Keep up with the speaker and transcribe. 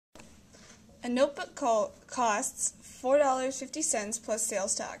A notebook costs $4.50 plus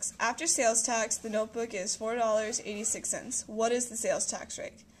sales tax. After sales tax, the notebook is $4.86. What is the sales tax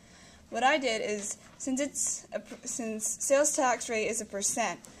rate? What I did is, since sales tax rate is a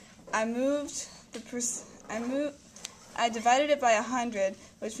percent, I divided it by 100,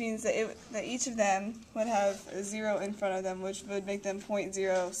 which means that each of them would have a 0 in front of them, which would make them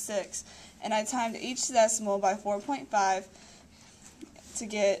 0.06. And I timed each decimal by 4.5 to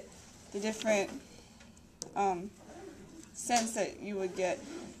get the different cents that you would get.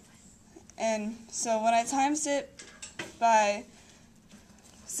 And so when I times it by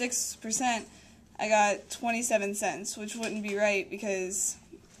 6%, I got 27 cents, which wouldn't be right because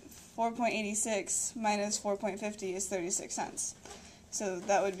 4.86 minus 4.50 is 36 cents. So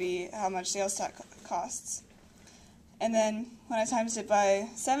that would be how much sales tax costs. And then when I times it by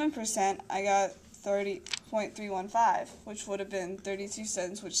 7%, I got 30.315, which would have been 32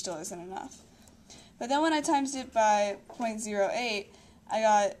 cents, which still isn't enough. But then when I times it by 0.08, I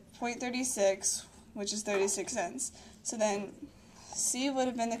got 0.36, which is 36 cents. So then C would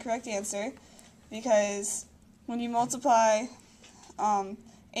have been the correct answer, because when you multiply 8%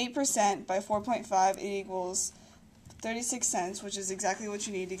 by 4.5, it equals 36 cents, which is exactly what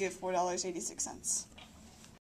you need to get $4.86.